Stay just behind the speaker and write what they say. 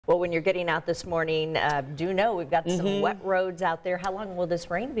Well, when you're getting out this morning, do know we've got some wet roads out there. How long will this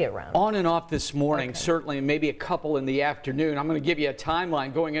rain be around? On and off this morning, certainly, and maybe a couple in the afternoon. I'm going to give you a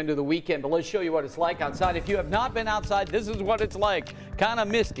timeline going into the weekend, but let's show you what it's like outside. If you have not been outside, this is what it's like. Kind of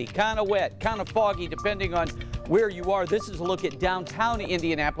misty, kind of wet, kind of foggy, depending on where you are. This is a look at downtown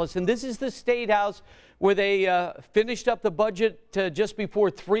Indianapolis, and this is the State House where they finished up the budget just before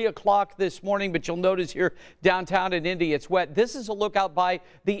 3 o'clock this morning. But you'll notice here downtown in Indy, it's wet. This is a look out by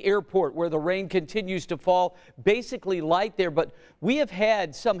the airport where the rain continues to fall. Basically light there, but we have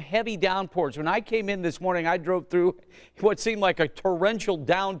had some heavy downpours. When I came in this morning, I drove through what seemed like a torrential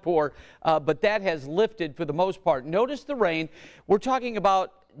downpour, but that has lifted for the most part. Notice the rain. We're talking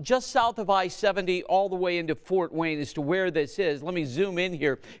about just south of I-70 all the way into Fort Wayne as to where this is. Let me zoom in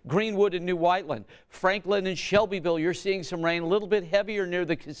here. Greenwood and New Whiteland, Franklin and Shelbyville, you're seeing some rain, a little bit heavier near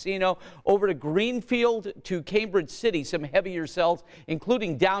the casino. Over to Greenfield to Cambridge City, some heavier cells,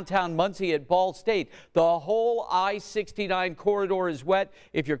 including downtown Muncie at Ball State. The whole I-69 corridor is wet.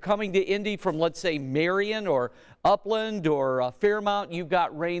 If you're coming to Indy from, let's say, Marion or Upland or Fairmount, you've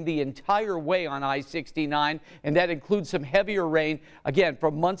got rain the entire way on I-69, and that includes some heavier rain, again,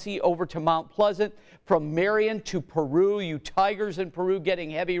 from Muncie over to Mount Pleasant, from Marion to Peru, you Tigers in Peru getting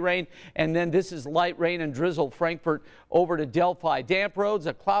heavy rain, and then this is light rain and drizzle, Frankfort over to Delphi. Damp roads,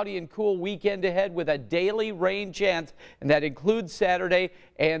 a cloudy and cool weekend ahead with a daily rain chance, and that includes Saturday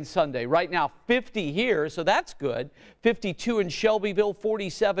and Sunday. Right now, 50 here, so that's good. 52 in Shelbyville,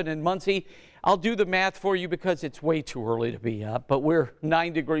 47 in Muncie. I'll do the math for you because it's way too early to be up, but we're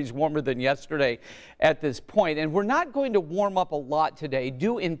 9 degrees warmer than yesterday at this point. And we're not going to warm up a lot today,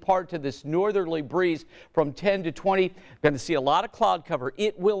 due in part to this northerly breeze from 10 to 20. Going to see a lot of cloud cover.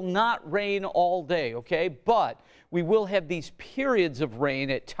 It will not rain all day, okay? But we will have these periods of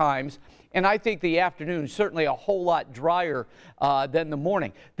rain at times. And I think the afternoon is certainly a whole lot drier than the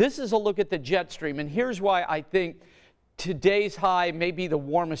morning. This is a look at the jet stream, and here's why I think today's high may be the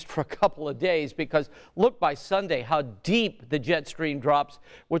warmest for a couple of days, because look by Sunday how deep the jet stream drops,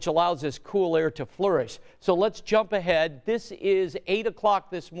 which allows this cool air to flourish. So let's jump ahead. This is 8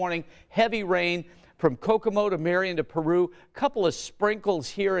 o'clock this morning. Heavy rain from Kokomo to Marion to Peru. A couple of sprinkles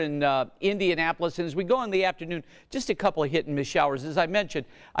here in Indianapolis. And as we go in the afternoon, just a couple of hit and miss showers. As I mentioned,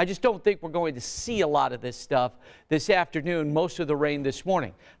 I just don't think we're going to see a lot of this stuff this afternoon, most of the rain this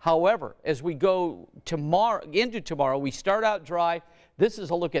morning. However, as we go into tomorrow, we start out dry. This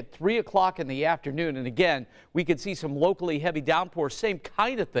is a look at 3 o'clock in the afternoon. And again, we could see some locally heavy downpours. Same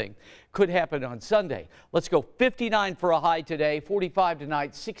kind of thing could happen on Sunday. Let's go 59 for a high today, 45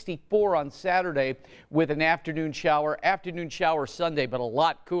 tonight, 64 on Saturday with an afternoon shower. Afternoon shower Sunday, but a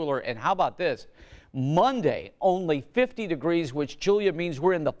lot cooler. And how about this? Monday, only 50 degrees, which, Julia, means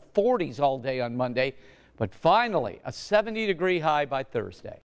we're in the 40s all day on Monday. But finally, a 70-degree high by Thursday.